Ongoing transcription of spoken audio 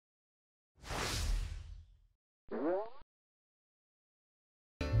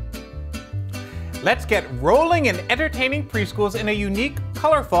Let's get rolling and entertaining preschools in a unique,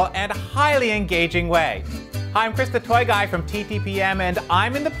 colorful, and highly engaging way. Hi, I'm Chris the Toy Guy from TTPM, and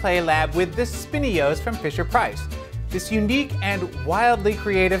I'm in the Play Lab with the Spinnyos from Fisher-Price. This unique and wildly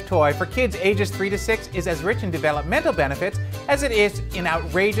creative toy for kids ages 3 to 6 is as rich in developmental benefits as it is in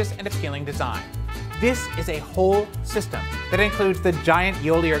outrageous and appealing design. This is a whole system that includes the giant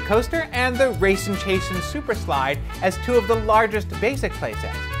Yo-ller coaster and the Racin Chasin super slide as two of the largest basic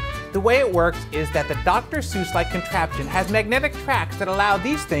playsets. The way it works is that the Dr. Seuss-like contraption has magnetic tracks that allow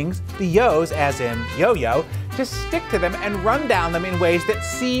these things, the yos as in yo-yo, to stick to them and run down them in ways that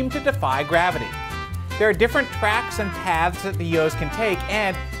seem to defy gravity. There are different tracks and paths that the yos can take,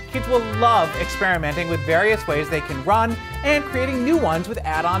 and kids will love experimenting with various ways they can run and creating new ones with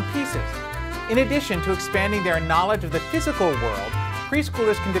add-on pieces. In addition to expanding their knowledge of the physical world,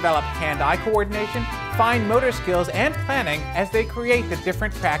 preschoolers can develop hand-eye coordination, fine motor skills, and planning as they create the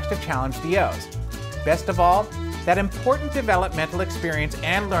different tracks to challenge the yos. Best of all, that important developmental experience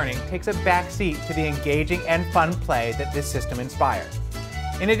and learning takes a backseat to the engaging and fun play that this system inspires.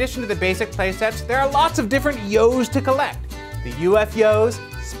 In addition to the basic play sets, there are lots of different yos to collect. The UF yos,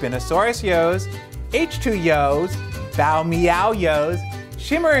 Spinosaurus yos, H2 yos, Bow Meow yos,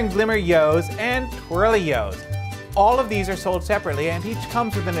 Shimmer and Glimmer yos, and Twirly yos. All of these are sold separately, and each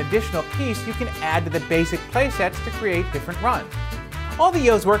comes with an additional piece you can add to the basic playsets to create different runs. All the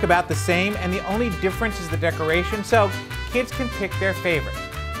yos work about the same, and the only difference is the decoration, so kids can pick their favorite.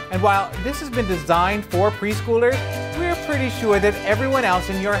 And while this has been designed for preschoolers, we're pretty sure that everyone else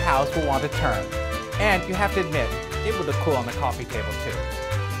in your house will want a turn. And you have to admit, it would look cool on the coffee table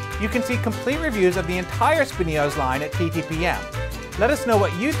too. You can see complete reviews of the entire Spinnyos line at TTPM. Let us know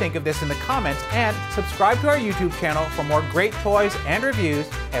what you think of this in the comments, and subscribe to our YouTube channel for more great toys and reviews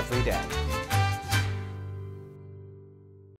every day.